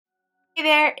Hey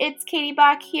there, it's Katie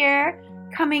Bach here,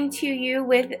 coming to you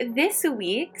with this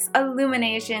week's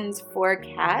Illuminations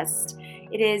forecast.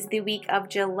 It is the week of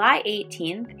July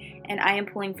 18th, and I am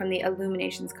pulling from the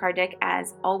Illuminations card deck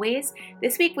as always.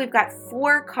 This week we've got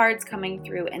 4 cards coming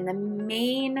through, and the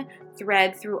main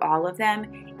thread through all of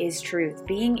them is truth,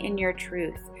 being in your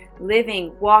truth,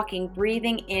 living, walking,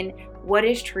 breathing in what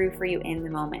is true for you in the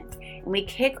moment. And we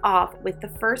kick off with the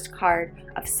first card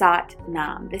of Sat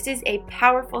Nam. This is a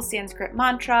powerful Sanskrit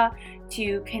mantra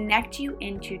to connect you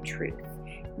into truth.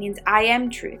 It means I am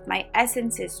truth. My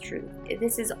essence is truth.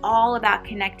 This is all about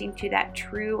connecting to that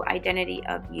true identity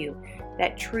of you,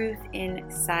 that truth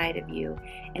inside of you.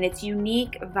 And its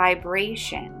unique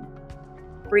vibration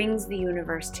brings the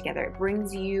universe together. It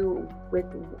brings you with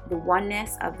the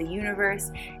oneness of the universe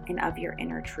and of your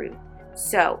inner truth.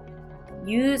 So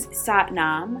use Sat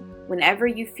Nam whenever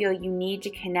you feel you need to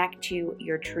connect to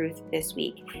your truth this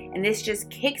week. And this just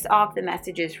kicks off the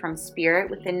messages from Spirit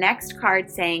with the next card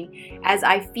saying, as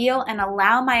I feel and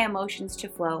allow my emotions to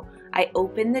flow, I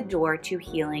open the door to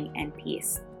healing and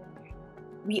peace.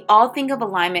 We all think of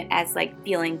alignment as like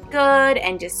feeling good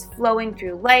and just flowing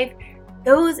through life.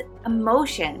 Those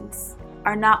emotions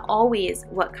are not always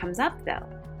what comes up though.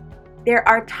 There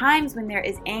are times when there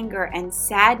is anger and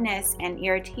sadness and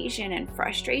irritation and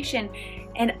frustration,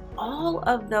 and all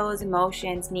of those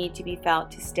emotions need to be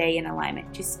felt to stay in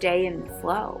alignment, to stay in the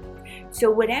flow. So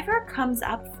whatever comes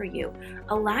up for you,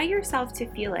 allow yourself to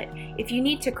feel it. If you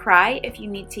need to cry, if you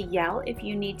need to yell, if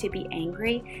you need to be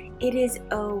angry, it is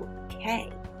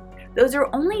okay. Those are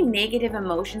only negative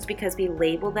emotions because we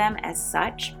label them as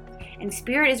such, and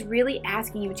Spirit is really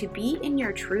asking you to be in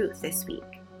your truth this week.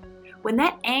 When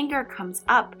that anger comes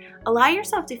up, allow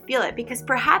yourself to feel it because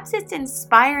perhaps it's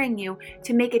inspiring you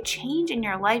to make a change in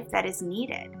your life that is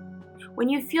needed. When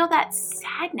you feel that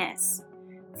sadness,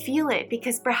 feel it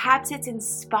because perhaps it's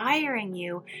inspiring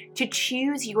you to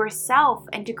choose yourself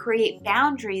and to create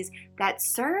boundaries that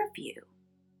serve you.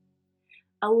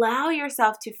 Allow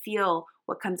yourself to feel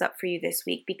what comes up for you this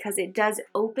week because it does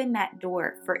open that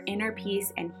door for inner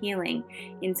peace and healing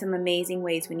in some amazing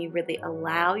ways when you really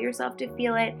allow yourself to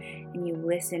feel it and you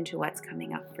listen to what's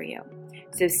coming up for you.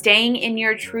 So staying in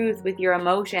your truth with your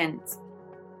emotions.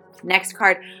 Next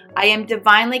card, I am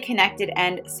divinely connected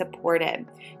and supported.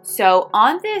 So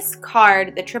on this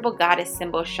card, the triple goddess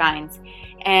symbol shines,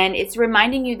 and it's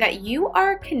reminding you that you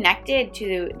are connected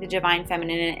to the divine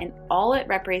feminine and all it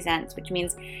represents, which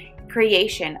means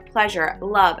creation, pleasure,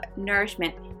 love,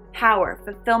 nourishment, power,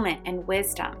 fulfillment, and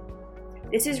wisdom.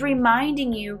 This is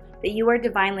reminding you that you are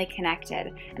divinely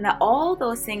connected and that all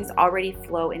those things already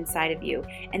flow inside of you.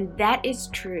 And that is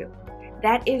true.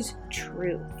 That is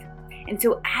truth. And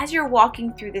so as you're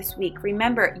walking through this week,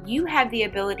 remember you have the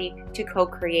ability to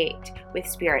co-create with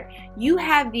Spirit. You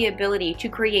have the ability to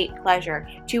create pleasure,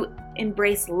 to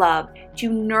embrace love,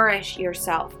 to nourish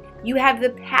yourself. You have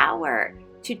the power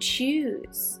to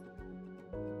choose.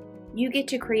 You get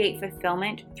to create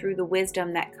fulfillment through the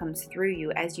wisdom that comes through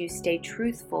you as you stay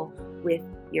truthful with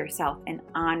yourself and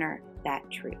honor that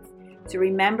truth. So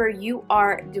remember, you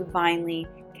are divinely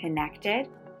connected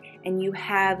and you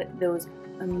have those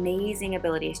amazing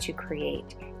abilities to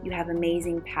create. You have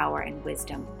amazing power and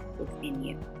wisdom within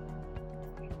you.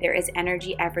 There is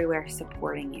energy everywhere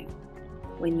supporting you.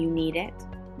 When you need it,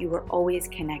 you are always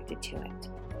connected to it.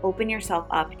 Open yourself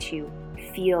up to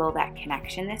feel that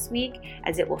connection this week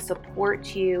as it will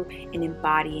support you in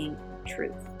embodying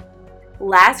truth.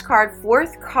 Last card,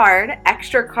 4th card,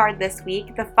 extra card this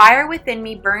week. The fire within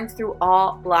me burns through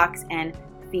all blocks and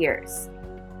fears.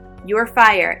 Your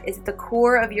fire is at the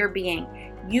core of your being.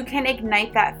 You can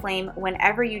ignite that flame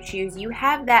whenever you choose. You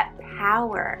have that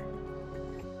power.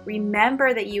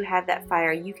 Remember that you have that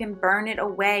fire. You can burn it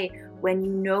away when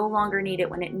you no longer need it,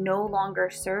 when it no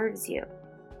longer serves you.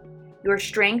 Your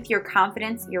strength, your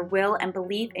confidence, your will, and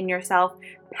belief in yourself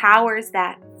powers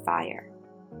that fire.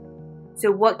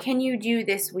 So what can you do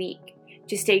this week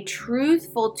to stay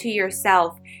truthful to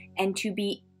yourself and to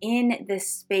be in the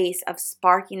space of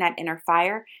sparking that inner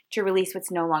fire to release what's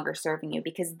no longer serving you?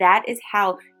 Because that is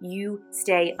how you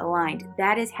stay aligned.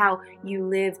 That is how you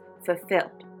live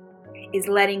fulfilled, is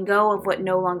letting go of what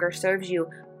no longer serves you,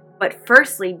 but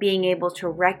firstly being able to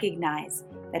recognize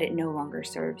that it no longer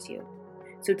serves you.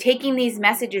 So taking these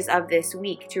messages of this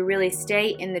week to really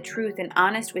stay in the truth and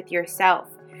honest with yourself,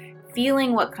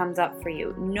 feeling what comes up for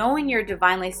you, knowing you're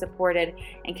divinely supported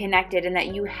and connected and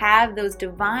that you have those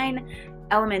divine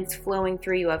elements flowing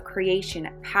through you of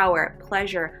creation, power,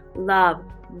 pleasure, love,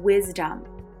 wisdom,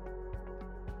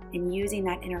 and using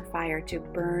that inner fire to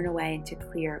burn away and to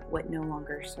clear what no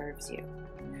longer serves you.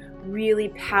 really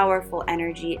powerful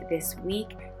energy this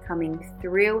week coming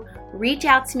through. Reach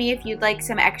out to me if you'd like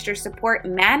some extra support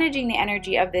managing the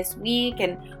energy of this week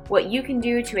and what you can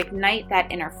do to ignite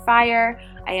that inner fire.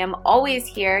 I am always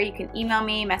here. You can email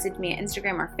me, message me on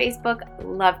Instagram or Facebook.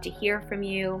 Love to hear from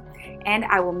you. And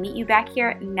I will meet you back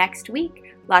here next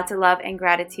week. Lots of love and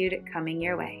gratitude coming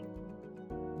your way.